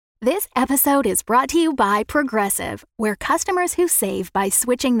This episode is brought to you by Progressive, where customers who save by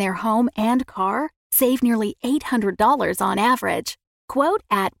switching their home and car save nearly $800 on average. Quote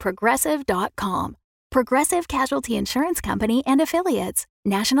at Progressive.com. Progressive Casualty Insurance Company and Affiliates.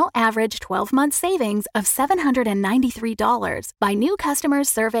 National average 12-month savings of $793 by new customers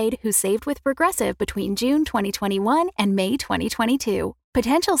surveyed who saved with Progressive between June 2021 and May 2022.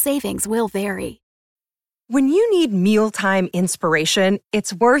 Potential savings will vary. When you need mealtime inspiration,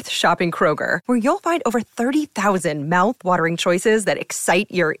 it's worth shopping Kroger, where you'll find over 30,000 mouth-watering choices that excite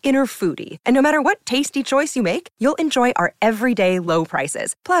your inner foodie. And no matter what tasty choice you make, you'll enjoy our everyday low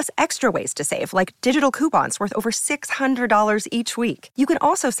prices, plus extra ways to save, like digital coupons worth over $600 each week. You can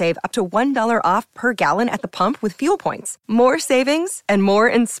also save up to $1 off per gallon at the pump with fuel points. More savings and more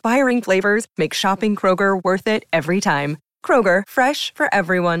inspiring flavors make shopping Kroger worth it every time. Kroger, fresh for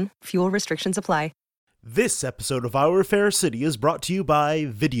everyone. Fuel restrictions apply. This episode of Our Fair City is brought to you by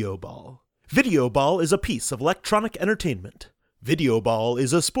Video Ball. Video Ball is a piece of electronic entertainment. Video Ball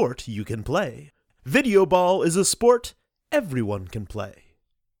is a sport you can play. Video Ball is a sport everyone can play.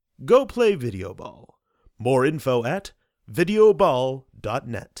 Go play Video Ball. More info at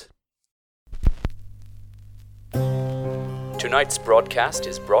videoball.net. Tonight's broadcast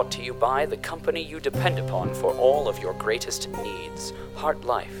is brought to you by the company you depend upon for all of your greatest needs, Heart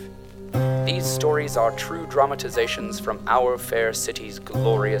Life. These stories are true dramatizations from our fair city's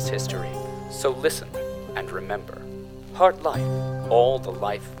glorious history. So listen and remember, Heart Life, all the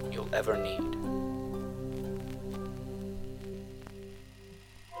life you'll ever need.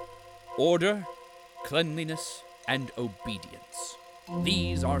 Order, cleanliness, and obedience.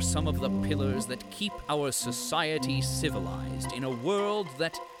 These are some of the pillars that keep our society civilized in a world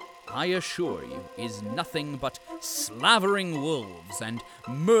that, I assure you, is nothing but slavering wolves and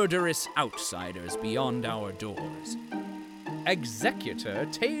murderous outsiders beyond our doors. Executor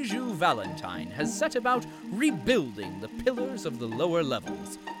Teju Valentine has set about rebuilding the pillars of the lower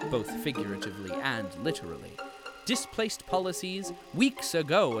levels, both figuratively and literally. Displaced policies, weeks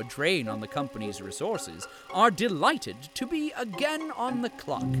ago a drain on the company's resources, are delighted to be again on the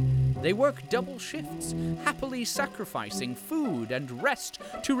clock. They work double shifts, happily sacrificing food and rest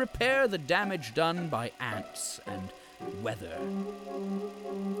to repair the damage done by ants and weather.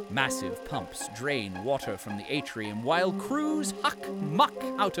 Massive pumps drain water from the atrium while crews huck muck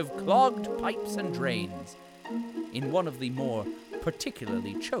out of clogged pipes and drains. In one of the more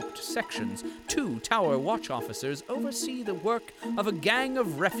particularly choked sections, 2 tower watch officers oversee the work of a gang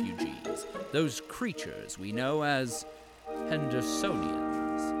of refugees, those creatures we know as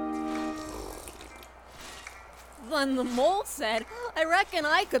Hendersonians. Then the mole said, I reckon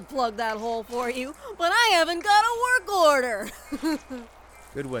I could plug that hole for you, but I haven't got a work order.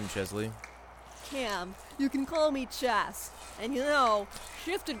 Good one, Chesley. Cam, you can call me Chess. And you know,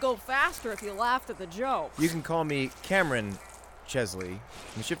 shift'd go faster if you laughed at the joke. You can call me Cameron Chesley.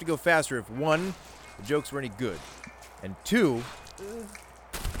 And shift to go faster if 1, the jokes were any good, and 2,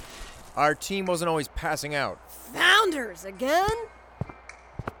 our team wasn't always passing out. Founders again?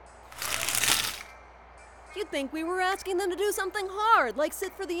 You'd think we were asking them to do something hard, like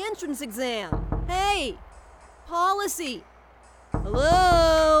sit for the entrance exam. Hey, policy.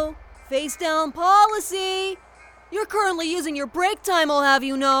 Hello? Face down policy. You're currently using your break time, I'll have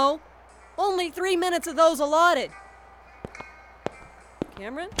you know. Only 3 minutes of those allotted.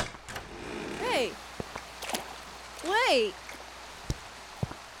 Cameron? Hey. Wait.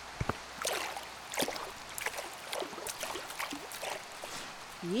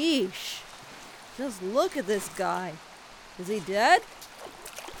 Yeesh. Just look at this guy. Is he dead?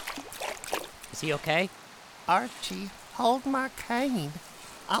 Is he okay? Archie, hold my cane.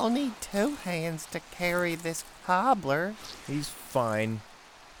 I'll need 2 hands to carry this cobbler. He's fine.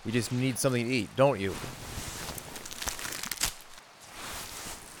 You just need something to eat, don't you?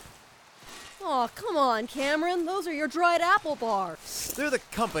 Aw, come on, Cameron. Those are your dried apple bars. They're the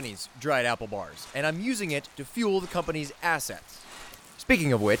company's dried apple bars, and I'm using it to fuel the company's assets.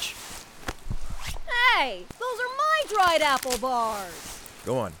 Speaking of which... Hey, those are my dried apple bars.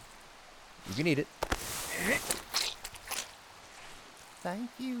 Go on. You can eat it.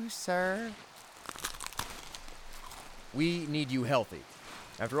 Thank you, sir. We need you healthy.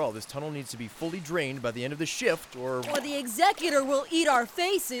 After all, this tunnel needs to be fully drained by the end of the shift, or the executor will eat our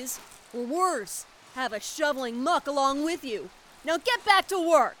faces. Or worse, have a shoveling muck along with you. Now get back to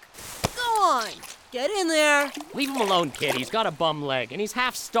work. Go on. Get in there. Leave him alone, kid. He's got a bum leg, and he's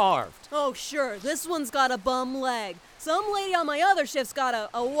half starved. Oh, sure. This one's got a bum leg. Some lady on my other shift's got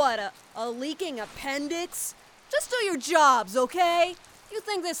a leaking appendix? Just do your jobs, okay? You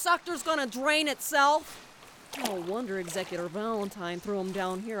think this sucker's gonna drain itself? No wonder Executor Valentine threw him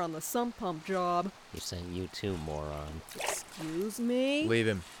down here on the sump pump job. He sent you too, moron. Excuse me? Leave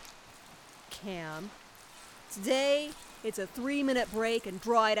him. Cam. Today, it's a 3-minute break and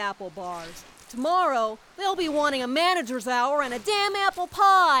dried apple bars. Tomorrow, they'll be wanting a manager's hour and a damn apple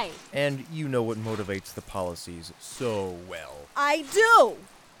pie. And you know what motivates the policies so well. I do.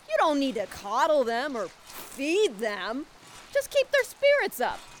 You don't need to coddle them or feed them. Just keep their spirits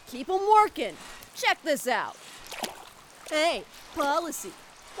up. Keep them working. Check this out. Hey, policy.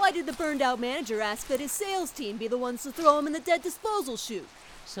 Why did the burned out manager ask that his sales team be the ones to throw him in the dead disposal chute?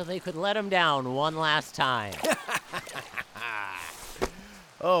 So they could let him down one last time.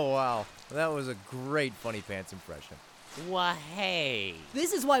 Oh, wow. That was a great Funny Pants impression. Why, hey.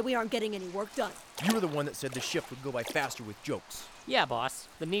 This is why we aren't getting any work done. You were the one that said the shift would go by faster with jokes. Yeah, boss.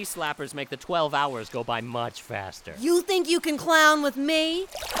 The knee slappers make the 12 hours go by much faster. You think you can clown with me? You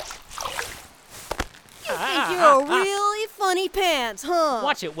think you're a really funny pants, huh?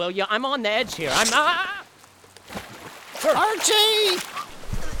 Watch it, will ya? I'm on the edge here. Archie!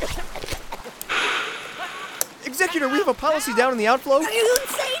 Executor, we have a policy down in the outflow. Are you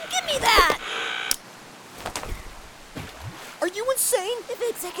insane? Give me that! Are you insane? If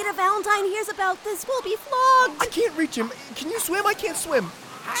Executive Valentine hears about this, we'll be flogged. I can't reach him. Can you swim? I can't swim.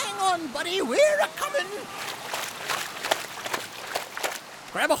 Hang on, buddy, we're a-coming.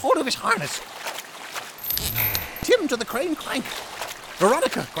 Grab a hold of his harness. Tim to the crane clank.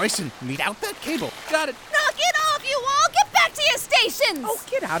 Veronica, Grayson, meet out that cable. Got it. Knock it off, you all! Get back to your stations! Oh,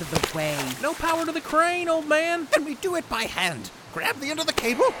 get out of the way. No power to the crane, old man. Then we do it by hand. Grab the end of the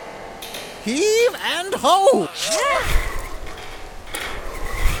cable. Heave and ho!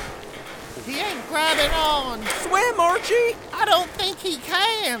 He ain't grabbing on. Swim, Archie. I don't think he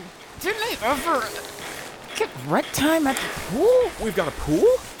can. Didn't I ever get wreck time at the pool? We've got a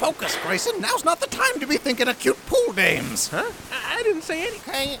pool? Focus, Grayson. Now's not the time to be thinking of cute pool dames. Huh? I didn't say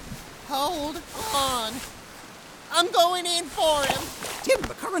anything. Can't hold on. I'm going in for him. Tim,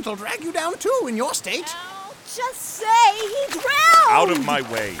 the current will drag you down too in your state. Ow, just say he drowned! Out of my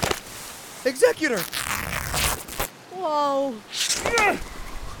way. Executor! Whoa.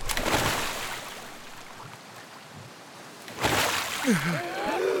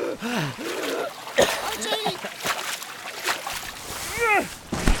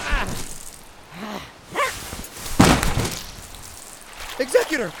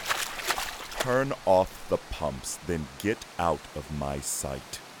 Executor! Turn off the pumps, then get out of my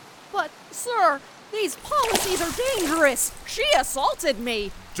sight. But, sir, these policies are dangerous. She assaulted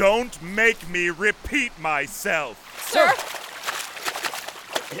me. Don't make me repeat myself. Sir?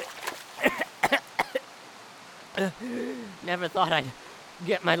 Never thought I'd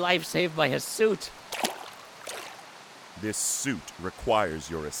get my life saved by a suit. This suit requires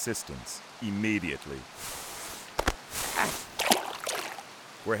your assistance immediately.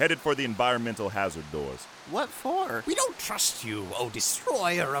 We're headed for the environmental hazard doors. What for? We don't trust you, oh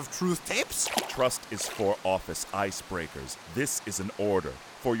destroyer of truth tapes. Trust is for office icebreakers. This is an order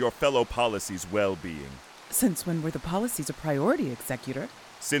for your fellow policy's well-being. Since when were the policies a priority, Executor?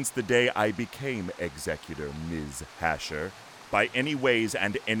 Since the day I became Executor, Ms. Hasher, by any ways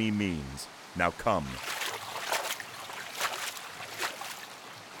and any means. Now come.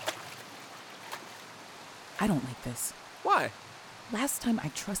 I don't like this. Why? Last time I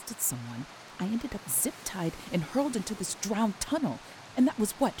trusted someone, I ended up zip-tied and hurled into this drowned tunnel. And that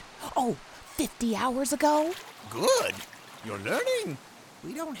was what? 50 hours ago? Good. You're learning.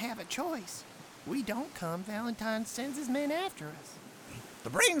 We don't have a choice. We don't come, Valentine sends his men after us. The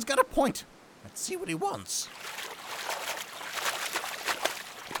brain's got a point. Let's see what he wants.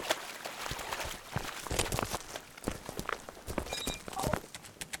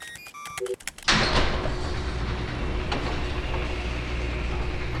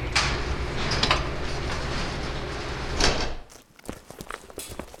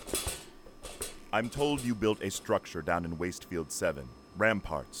 I'm told you built a structure down in Wastefield 7.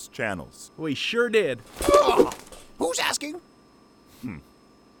 Ramparts, channels. We sure did. Who's asking?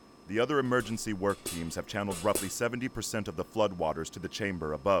 The other emergency work teams have channeled roughly 70% of the floodwaters to the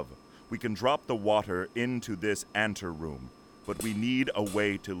chamber above. We can drop the water into this anteroom, but we need a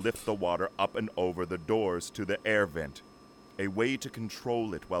way to lift the water up and over the doors to the air vent. A way to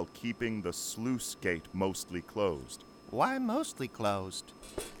control it while keeping the sluice gate mostly closed. Why mostly closed?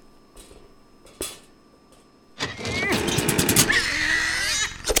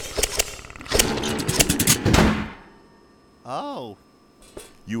 Oh.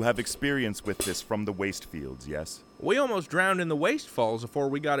 You have experience with this from the waste fields, yes? We almost drowned in the waste falls before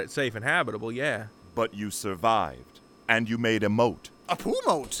we got it safe and habitable, yeah. But you survived, and you made a moat. A pool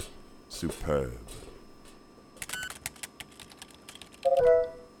moat? Superb.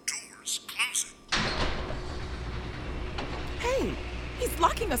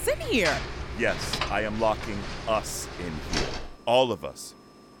 locking us in here. Yes, I am locking us in here. All of us.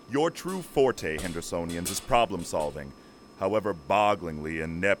 Your true forte, Hendersonians, is problem solving, however bogglingly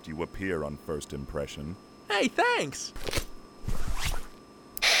inept you appear on first impression. Hey, thanks!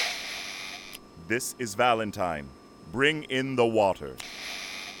 This is Valentine. Bring in the water.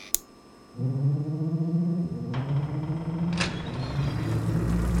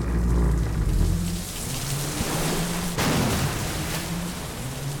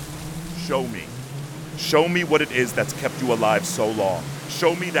 Show me. Show me what it is that's kept you alive so long.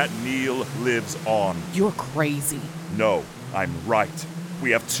 Show me that Neil lives on. You're crazy. No, I'm right.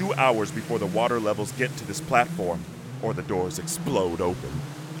 We have 2 hours before the water levels get to this platform, or the doors explode open.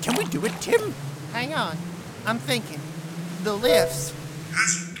 Can we do it, Tim? Hang on. I'm thinking. The lifts.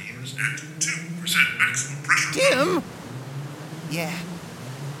 Hazard doors at 2% maximum pressure. Tim? Yeah.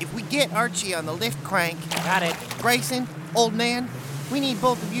 If we get Archie on the lift crank. Got it. Grayson, old man, we need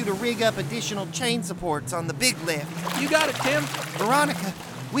both of you to rig up additional chain supports on the big lift. You got it, Tim. Veronica,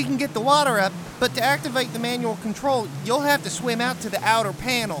 we can get the water up, but to activate the manual control, you'll have to swim out to the outer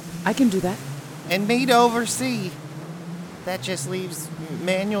panel. I can do that. And me to oversee. That just leaves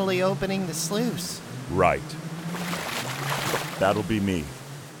manually opening the sluice. Right. That'll be me.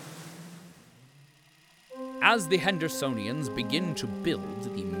 As the Hendersonians begin to build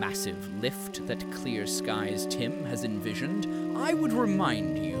the massive lift that Clear Skies Tim has envisioned, I would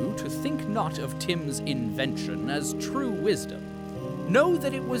remind you to think not of Tim's invention as true wisdom. Know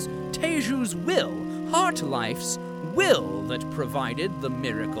that it was Teju's will, Heartlife's will, that provided the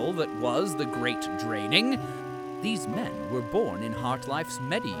miracle that was the Great Draining. These men were born in Heartlife's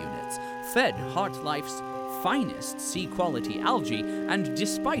medi-units, fed Heartlife's finest sea-quality algae, and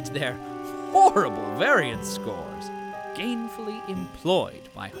despite their horrible variance scores, gainfully employed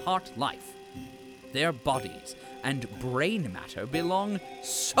by Heartlife. Their bodies and brain matter belong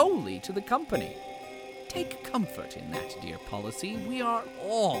solely to the company. Take comfort in that, dear Policy. We are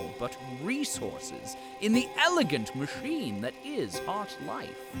all but resources in the elegant machine that is Heartlife.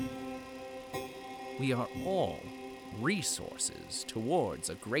 We are all resources towards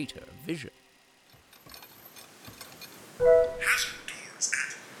a greater vision. Hazard doors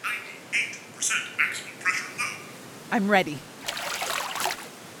at 98% maximum pressure low. I'm ready.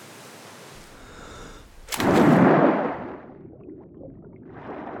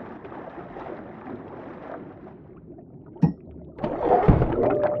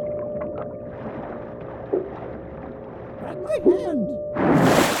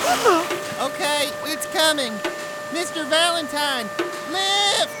 Okay, it's coming. Mr. Valentine,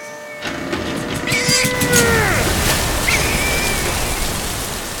 lift!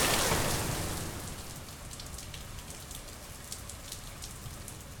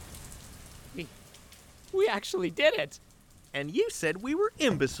 We actually did it. And you said we were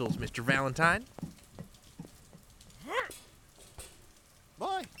imbeciles, Mr. Valentine.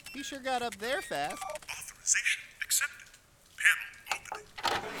 Boy, you sure got up there fast. Authorization accepted. Panel opening.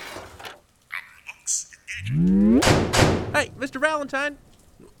 Power locks engaging. Hey, Mr. Valentine,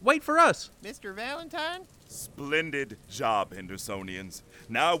 wait for us. Mr. Valentine? Splendid job, Hendersonians.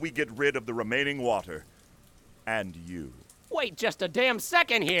 Now we get rid of the remaining water. And you. Wait just a damn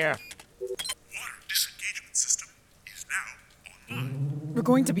second here. Water disengagement system is now online. We're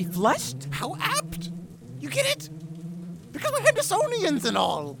going to be flushed? How apt! You get it? Because we're Hendersonians and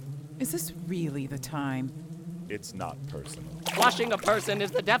all. Is this really the time? It's not personal. Flushing a person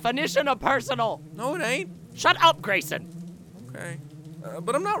is the definition of personal. No, it ain't. Shut up, Grayson. Okay.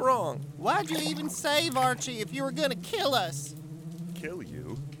 But I'm not wrong. Why'd you even save Archie if you were gonna kill us? Kill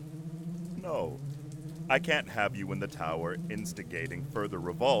you? No. I can't have you in the tower instigating further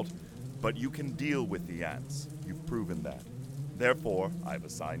revolt, but you can deal with the ants. You've proven that. Therefore, I've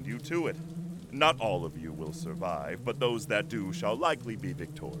assigned you to it. Not all of you will survive, but those that do shall likely be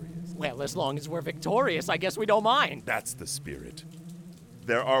victorious. Well, as long as we're victorious, I guess we don't mind. That's the spirit.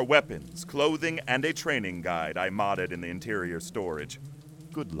 There are weapons, clothing, and a training guide I modded in the interior storage.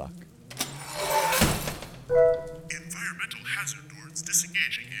 Good luck. Environmental hazard doors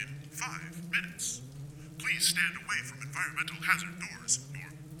disengaging in 5 minutes. Please stand away from environmental hazard doors.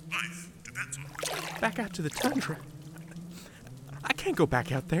 Your life depends on it. Back out to the tundra. I can't go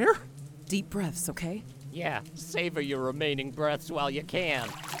back out there. Deep breaths, okay? Yeah, savor your remaining breaths while you can.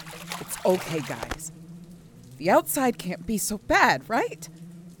 It's okay, guys. The outside can't be so bad, right?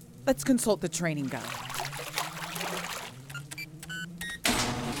 Let's consult the training guide.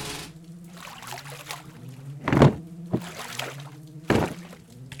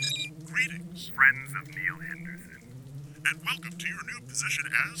 Greetings, friends of Neil Henderson, and welcome to your new position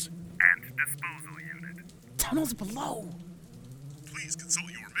as Ant Disposal Unit. Tunnels below. please consult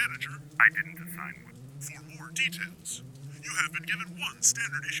your manager. I didn't assign one. For more details. You have been given one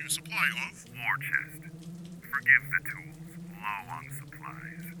standard issue supply of war chest. Forgive the tools. Low on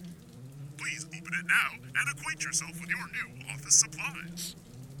supplies. Please open it now and acquaint yourself with your new office supplies.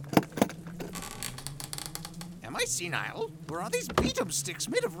 Am I senile? Where are these beat-em sticks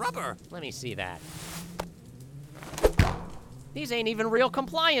made of rubber? Let me see that. These ain't even real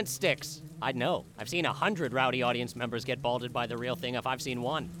compliance sticks. I'd know. I've seen 100 rowdy audience members get balded by the real thing if I've seen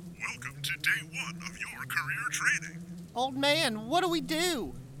one. Welcome to day 1 of your career training. Old man, what do we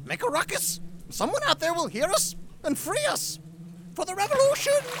do? Make a ruckus? Someone out there will hear us and free us. For the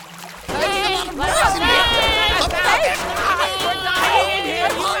revolution! Hey, let us in here! We're dying in here!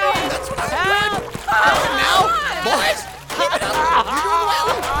 That's what I heard! Now, boys, keep it up! You're doing well!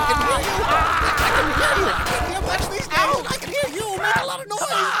 I can hear you! I can hear you! I can't hear much these days! I can hear you! Make a lot of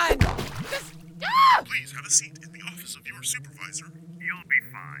noise! Please have a seat in the office of your supervisor. You'll be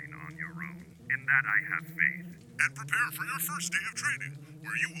fine on your own. In that I have faith. And prepare for your first day of training,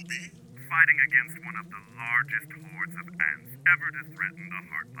 where you will be fighting against one of the largest hordes of ants ever to threaten the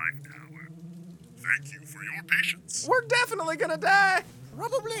Heartlife Tower. Thank you for your patience. We're definitely gonna die.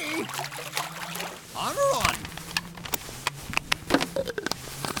 Probably. On or on.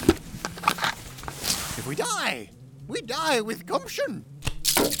 If we die with gumption.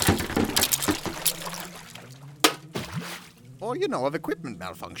 Or, of equipment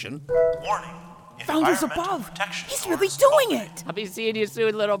malfunction. Warning. Founder's above. He's really doing it. I'll be seeing you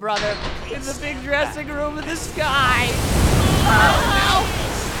soon, little brother. In the big dressing room in the sky.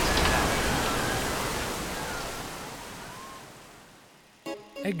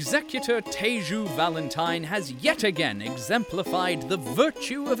 Executor Teju Valentine has yet again exemplified the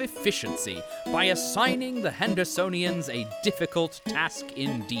virtue of efficiency by assigning the Hendersonians a difficult task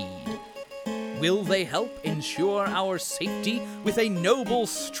indeed. Will they help ensure our safety with a noble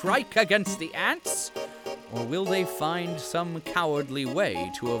strike against the ants? Or will they find some cowardly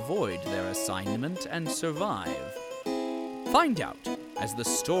way to avoid their assignment and survive? Find out as the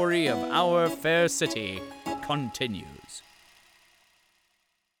story of our fair city continues.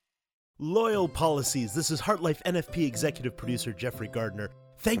 Loyal Policies, this is Heartlife NFP executive producer Jeffrey Gardner.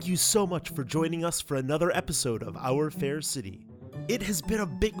 Thank you so much for joining us for another episode of Our Fair City. It has been a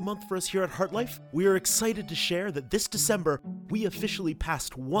big month for us here at Heartlife. We are excited to share that this December, we officially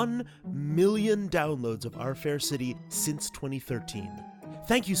passed 1 million downloads of Our Fair City since 2013.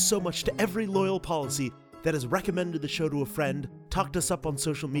 Thank you so much to every Loyal Policy that has recommended the show to a friend, talked us up on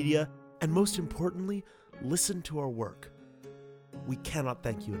social media, and most importantly, listened to our work. We cannot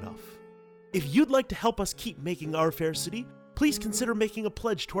thank you enough. If you'd like to help us keep making Our Fair City, please consider making a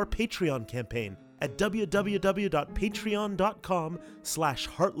pledge to our Patreon campaign at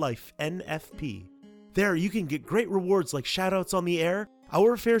www.patreon.com/HeartLifeNFP. There you can get great rewards like shoutouts on the air,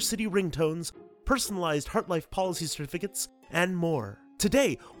 Our Fair City ringtones, personalized Heartlife policy certificates, and more.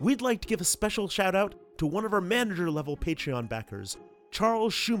 Today, we'd like to give a special shoutout to one of our manager-level Patreon backers,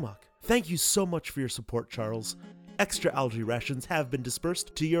 Charles Schumacher. Thank you so much for your support, Charles. Extra algae rations have been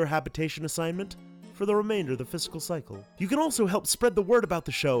dispersed to your habitation assignment for the remainder of the fiscal cycle. You can also help spread the word about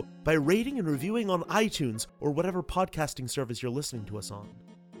the show by rating and reviewing on iTunes or whatever podcasting service you're listening to us on.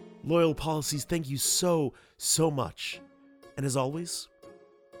 Loyal Policies, thank you so much. And as always,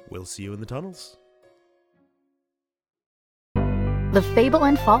 we'll see you in the tunnels. The Fable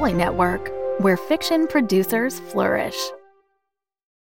and Folly Network, where fiction producers flourish.